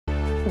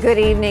Good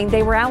evening.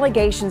 They were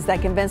allegations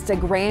that convinced a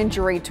grand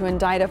jury to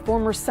indict a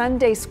former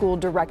Sunday school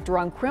director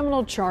on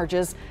criminal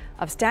charges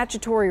of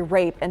statutory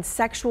rape and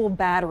sexual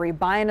battery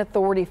by an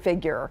authority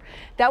figure.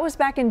 That was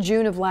back in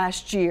June of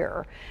last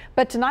year.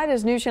 But tonight,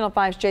 as News Channel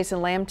 5's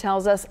Jason Lamb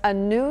tells us, a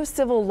new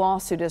civil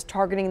lawsuit is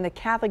targeting the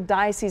Catholic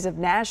Diocese of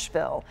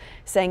Nashville,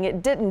 saying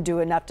it didn't do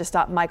enough to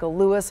stop Michael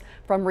Lewis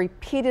from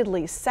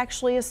repeatedly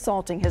sexually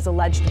assaulting his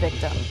alleged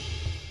victim.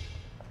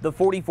 The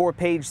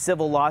 44-page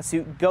civil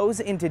lawsuit goes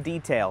into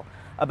detail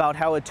about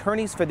how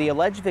attorneys for the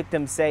alleged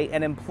victim say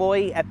an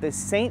employee at the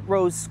St.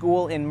 Rose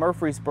School in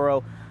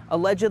Murfreesboro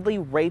allegedly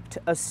raped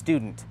a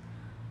student.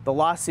 The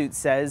lawsuit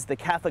says the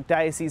Catholic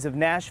Diocese of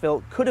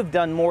Nashville could have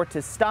done more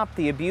to stop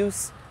the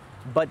abuse,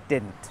 but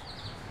didn't.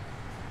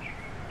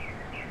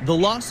 The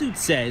lawsuit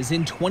says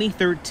in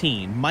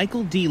 2013,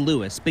 Michael D.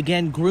 Lewis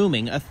began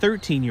grooming a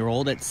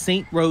 13-year-old at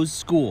St. Rose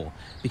School,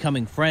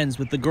 becoming friends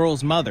with the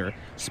girl's mother,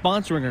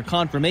 sponsoring her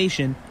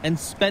confirmation, and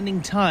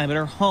spending time at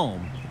her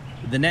home.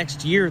 The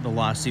next year, the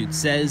lawsuit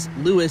says,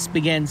 Lewis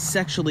began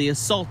sexually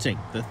assaulting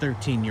the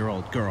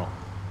 13-year-old girl.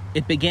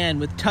 It began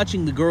with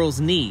touching the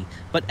girl's knee,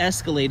 but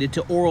escalated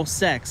to oral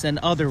sex and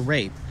other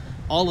rape,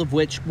 all of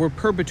which were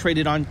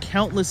perpetrated on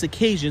countless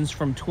occasions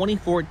from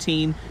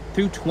 2014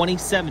 through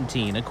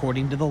 2017,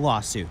 according to the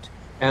lawsuit.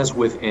 As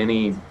with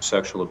any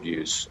sexual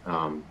abuse,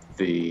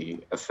 the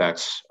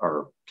effects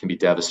can be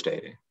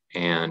devastating,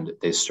 and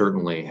they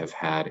certainly have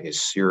had a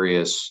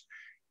serious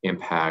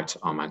impact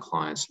on my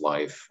client's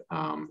life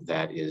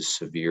that is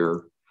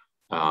severe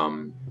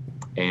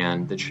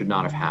and that should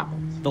not have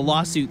happened. The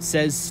lawsuit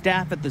says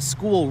staff at the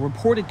school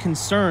reported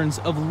concerns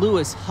of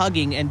Lewis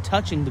hugging and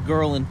touching the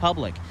girl in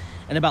public,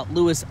 and about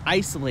Lewis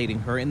isolating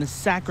her in the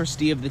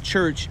sacristy of the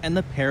church and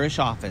the parish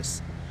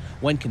office.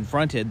 When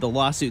confronted, the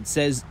lawsuit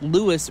says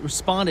Lewis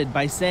responded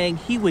by saying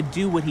he would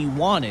do what he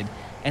wanted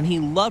and he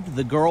loved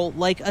the girl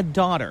like a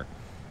daughter.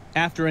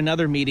 After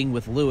another meeting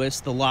with Lewis,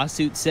 the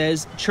lawsuit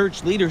says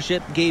church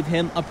leadership gave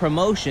him a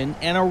promotion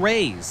and a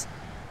raise.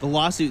 The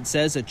lawsuit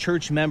says a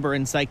church member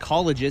and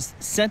psychologist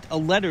sent a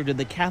letter to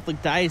the Catholic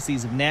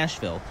Diocese of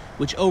Nashville,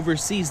 which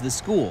oversees the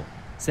school,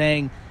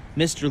 saying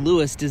Mr.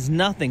 Lewis does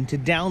nothing to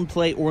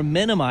downplay or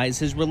minimize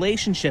his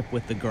relationship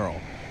with the girl.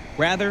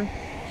 Rather,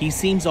 he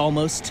seems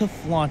almost to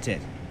flaunt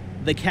it.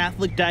 The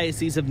Catholic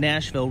Diocese of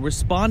Nashville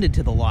responded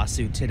to the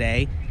lawsuit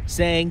today,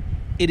 saying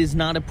it is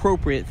not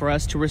appropriate for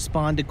us to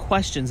respond to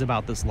questions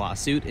about this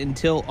lawsuit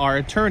until our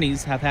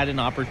attorneys have had an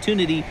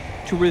opportunity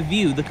to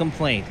review the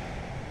complaint.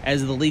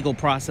 As the legal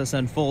process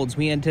unfolds,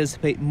 we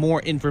anticipate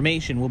more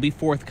information will be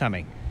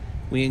forthcoming.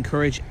 We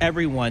encourage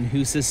everyone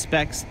who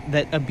suspects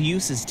that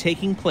abuse is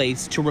taking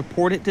place to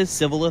report it to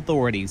civil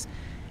authorities,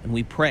 and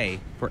we pray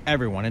for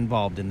everyone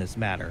involved in this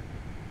matter.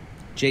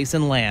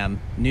 Jason Lamb,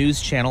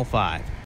 News Channel 5.